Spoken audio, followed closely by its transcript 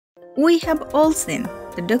We have all seen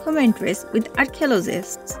the documentaries with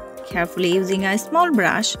archaeologists carefully using a small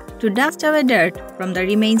brush to dust away dirt from the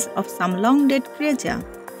remains of some long-dead creature.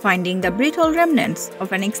 Finding the brittle remnants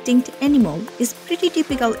of an extinct animal is pretty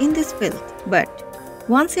typical in this field, but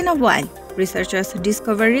once in a while, researchers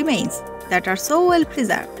discover remains that are so well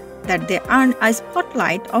preserved that they earn a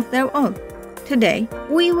spotlight of their own. Today,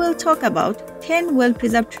 we will talk about 10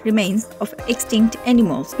 well-preserved remains of extinct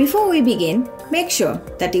animals. Before we begin, make sure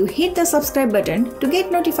that you hit the subscribe button to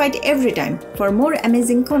get notified every time for more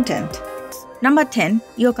amazing content. Number 10.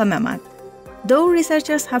 Yuka Mammoth. Though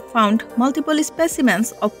researchers have found multiple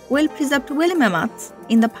specimens of well-preserved woolly mammoths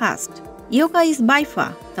in the past, Yuka is by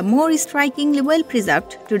far the more strikingly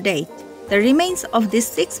well-preserved to date. The remains of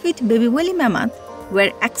this 6-foot baby woolly mammoth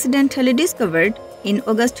were accidentally discovered in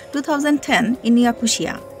August 2010 in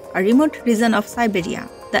Yakutia, a remote region of Siberia.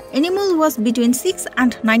 The animal was between 6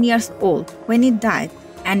 and 9 years old when it died,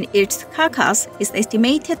 and its carcass is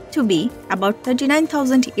estimated to be about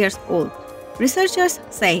 39,000 years old. Researchers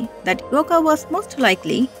say that Yuka was most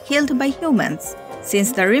likely killed by humans,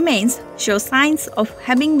 since the remains show signs of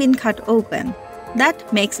having been cut open.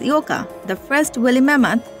 That makes Yuka the first woolly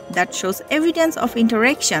mammoth that shows evidence of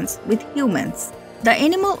interactions with humans. The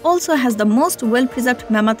animal also has the most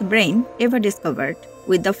well-preserved mammoth brain ever discovered,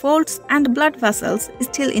 with the folds and blood vessels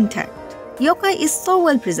still intact. Yuka is so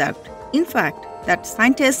well-preserved, in fact, that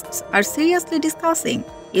scientists are seriously discussing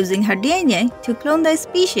using her DNA to clone the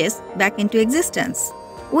species back into existence.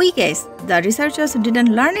 We guess the researchers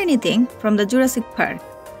didn't learn anything from the Jurassic Park.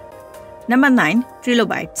 Number 9.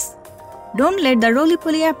 Trilobites. Don't let the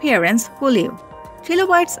roly-poly appearance fool you.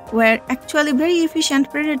 Trilobites were actually very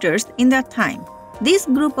efficient predators in their time. This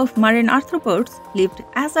group of marine arthropods lived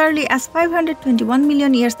as early as 521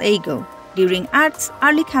 million years ago, during Earth's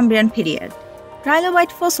early Cambrian period.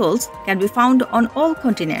 Trilobite fossils can be found on all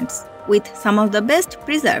continents, with some of the best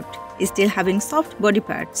preserved still having soft body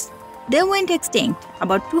parts. They went extinct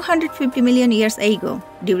about 250 million years ago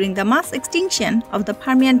during the mass extinction of the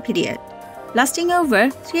Permian period, lasting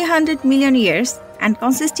over 300 million years and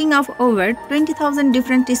consisting of over 20,000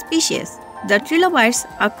 different species. The trilobites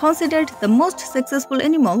are considered the most successful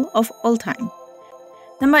animal of all time.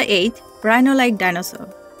 Number 8. Rhino-like dinosaur.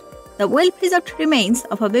 The well-preserved remains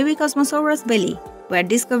of a baby Cosmosaurus belly were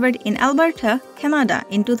discovered in Alberta, Canada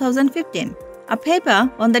in 2015. A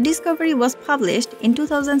paper on the discovery was published in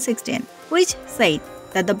 2016, which said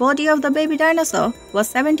that the body of the baby dinosaur was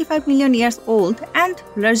 75 million years old and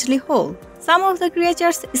largely whole. Some of the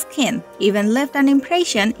creature's skin even left an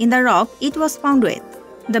impression in the rock it was found with.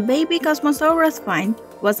 The baby Cosmosaurus find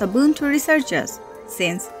was a boon to researchers,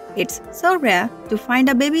 since it's so rare to find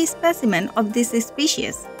a baby specimen of this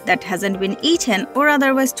species that hasn't been eaten or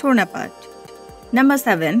otherwise torn apart. Number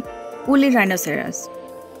 7. Woolly rhinoceros.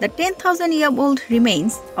 The 10,000-year-old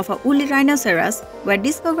remains of a woolly rhinoceros were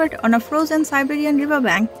discovered on a frozen Siberian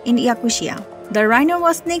riverbank in Yakutia. The rhino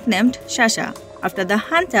was nicknamed Sasha after the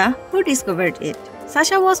hunter who discovered it.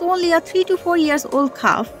 Sasha was only a 3 to 4 years old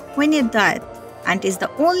calf when it died, and is the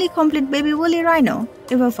only complete baby woolly rhino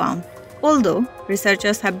ever found. Although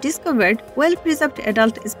researchers have discovered well-preserved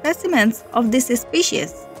adult specimens of this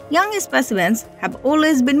species, young specimens have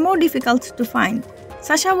always been more difficult to find.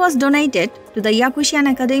 Sasha was donated to the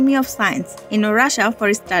Yakutian Academy of Science in Russia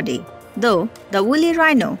for study, though the woolly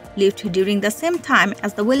rhino lived during the same time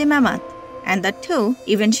as the woolly mammoth, and the two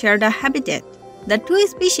even shared a habitat. The two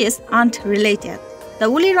species aren't related. The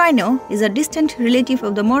woolly rhino is a distant relative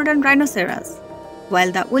of the modern rhinoceros, while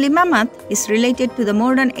the woolly mammoth is related to the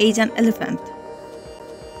modern Asian elephant.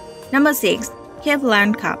 Number 6. Cave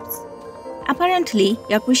lion cubs. Apparently,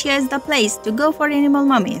 Yakutia is the place to go for animal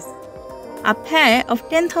mummies. A pair of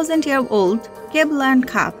 10,000-year-old cave lion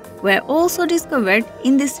cubs were also discovered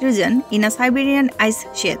in this region in a Siberian ice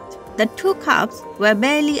sheet. The two cubs were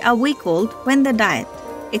barely a week old when they died.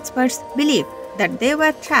 Experts believe that they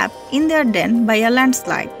were trapped in their den by a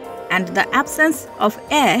landslide, and the absence of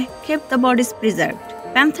air kept the bodies preserved.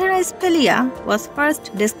 Panthera spelaea was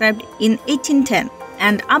first described in 1810,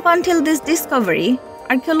 and up until this discovery,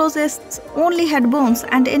 archaeologists only had bones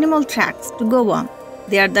and animal tracks to go on.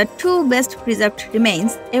 They are the two best preserved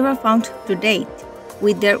remains ever found to date,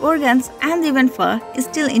 with their organs and even fur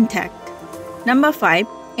still intact. Number 5.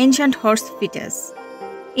 Ancient horse fetus.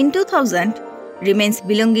 In 2000, remains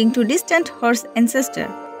belonging to distant horse ancestor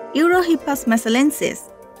Eurohippus masalensis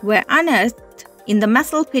were unearthed in the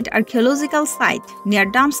Masselpit archaeological site near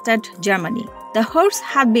Darmstadt, Germany. The horse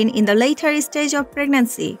had been in the later stage of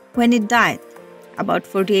pregnancy when it died, about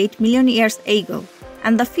 48 million years ago,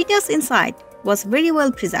 and the fetus inside was very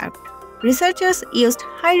well preserved. Researchers used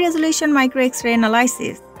high-resolution micro-X-ray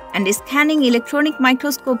analysis and scanning electronic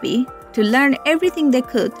microscopy to learn everything they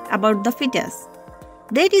could about the fetus.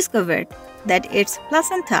 They discovered that its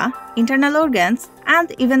placenta, internal organs,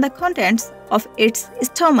 and even the contents of its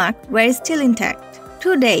stomach were still intact.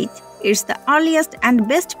 To date, it's the earliest and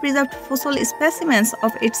best preserved fossil specimens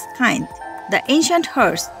of its kind. The ancient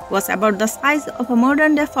horse was about the size of a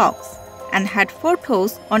modern-day fox and had 4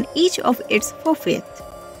 toes on each of its forefeet.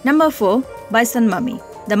 Number 4. Bison mummy.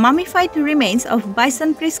 The mummified remains of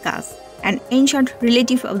Bison priscus, an ancient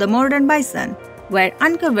relative of the modern bison, were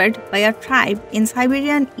uncovered by a tribe in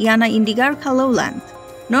Siberian Yana Indigarkha lowland.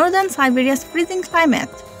 Northern Siberia's freezing climate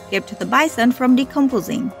kept the bison from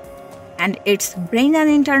decomposing, and its brain and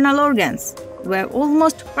internal organs were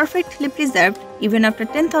almost perfectly preserved even after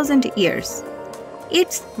 10,000 years.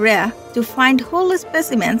 It's rare to find whole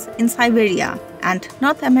specimens in Siberia and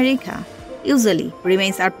North America. Usually,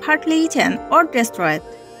 remains are partly eaten or destroyed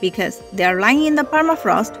because they are lying in the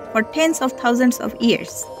permafrost for tens of thousands of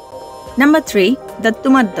years. Number 3. The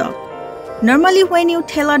tumad dog. Normally, when you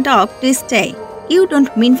tell a dog to stay, you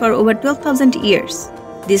don't mean for over 12,000 years.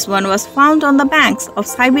 This one was found on the banks of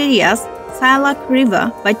Siberia's Syalak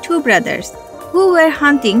River by 2 brothers who were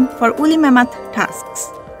hunting for woolly mammoth tusks.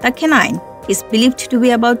 The canine is believed to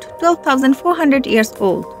be about 12,400 years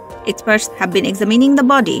old. Experts have been examining the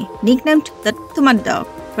body, nicknamed the tumad dog,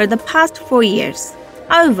 for the past 4 years.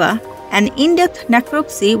 However, an in-depth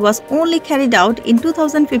necropsy was only carried out in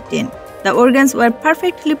 2015. The organs were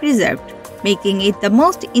perfectly preserved, making it the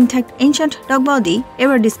most intact ancient dog body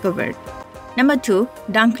ever discovered. Number 2.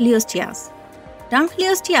 Dunkleosteus.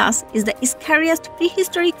 Dunkleosteus is the scariest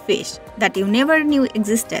prehistoric fish that you never knew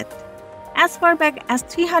existed. As far back as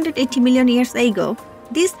 380 million years ago,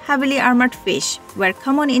 these heavily armored fish were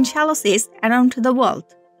common in shallow seas around the world.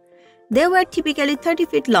 They were typically 30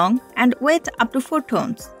 feet long and weighed up to 4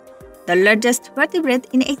 tons, the largest vertebrate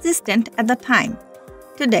in existence at the time.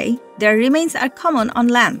 Today, their remains are common on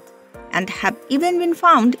land and have even been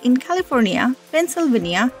found in California,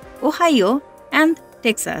 Pennsylvania, Ohio, and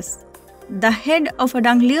Texas. The head of a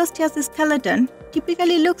Dunkleosteus skeleton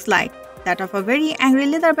typically looks like that of a very angry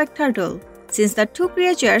leatherback turtle, since the 2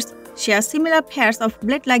 creatures share similar pairs of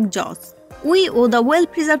blade-like jaws. We owe the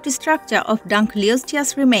well-preserved structure of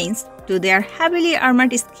Dunkleosteus remains to their heavily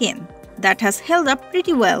armored skin that has held up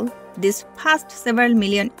pretty well these past several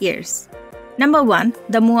million years. Number 1.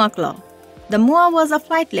 The moa claw. The moa was a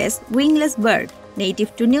flightless, wingless bird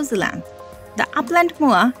native to New Zealand. The upland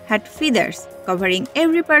moa had feathers covering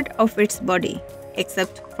every part of its body,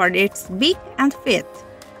 except for its beak and feet.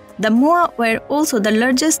 The moa were also the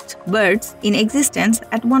largest birds in existence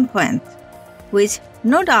at one point, which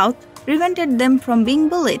no doubt prevented them from being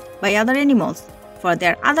bullied by other animals for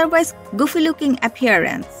their otherwise goofy-looking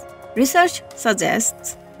appearance. Research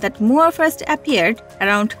suggests that moa first appeared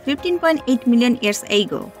around 15.8 million years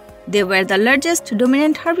ago. They were the largest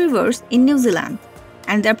dominant herbivores in New Zealand,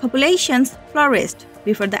 and their populations flourished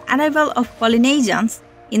before the arrival of Polynesians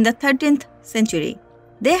in the 13th century.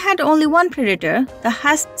 They had only one predator, the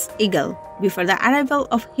Haast's eagle, before the arrival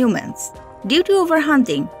of humans. Due to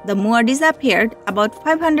overhunting, the moa disappeared about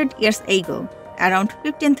 500 years ago, around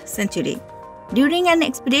 15th century. During an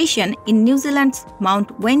expedition in New Zealand's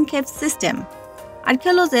Mount Wayne Cave system,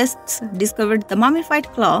 archaeologists discovered the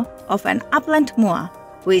mummified claw of an upland moa,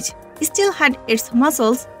 which still had its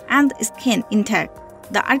muscles and skin intact.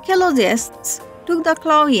 The archaeologists took the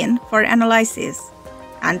claw in for analysis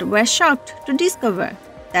and were shocked to discover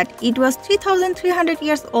that it was 3,300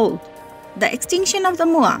 years old. The extinction of the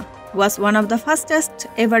moa was one of the fastest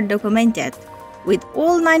ever documented, with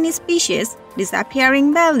all 9 species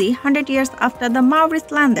disappearing barely 100 years after the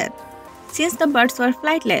Maoris landed. Since the birds were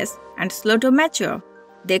flightless and slow to mature,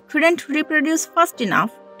 they couldn't reproduce fast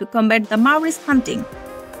enough to combat the Maoris hunting.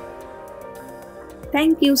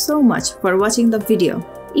 Thank you so much for watching the video.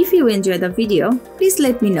 If you enjoyed the video, please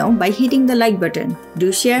let me know by hitting the like button.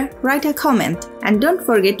 Do share, write a comment, and don't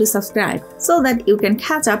forget to subscribe so that you can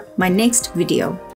catch up my next video.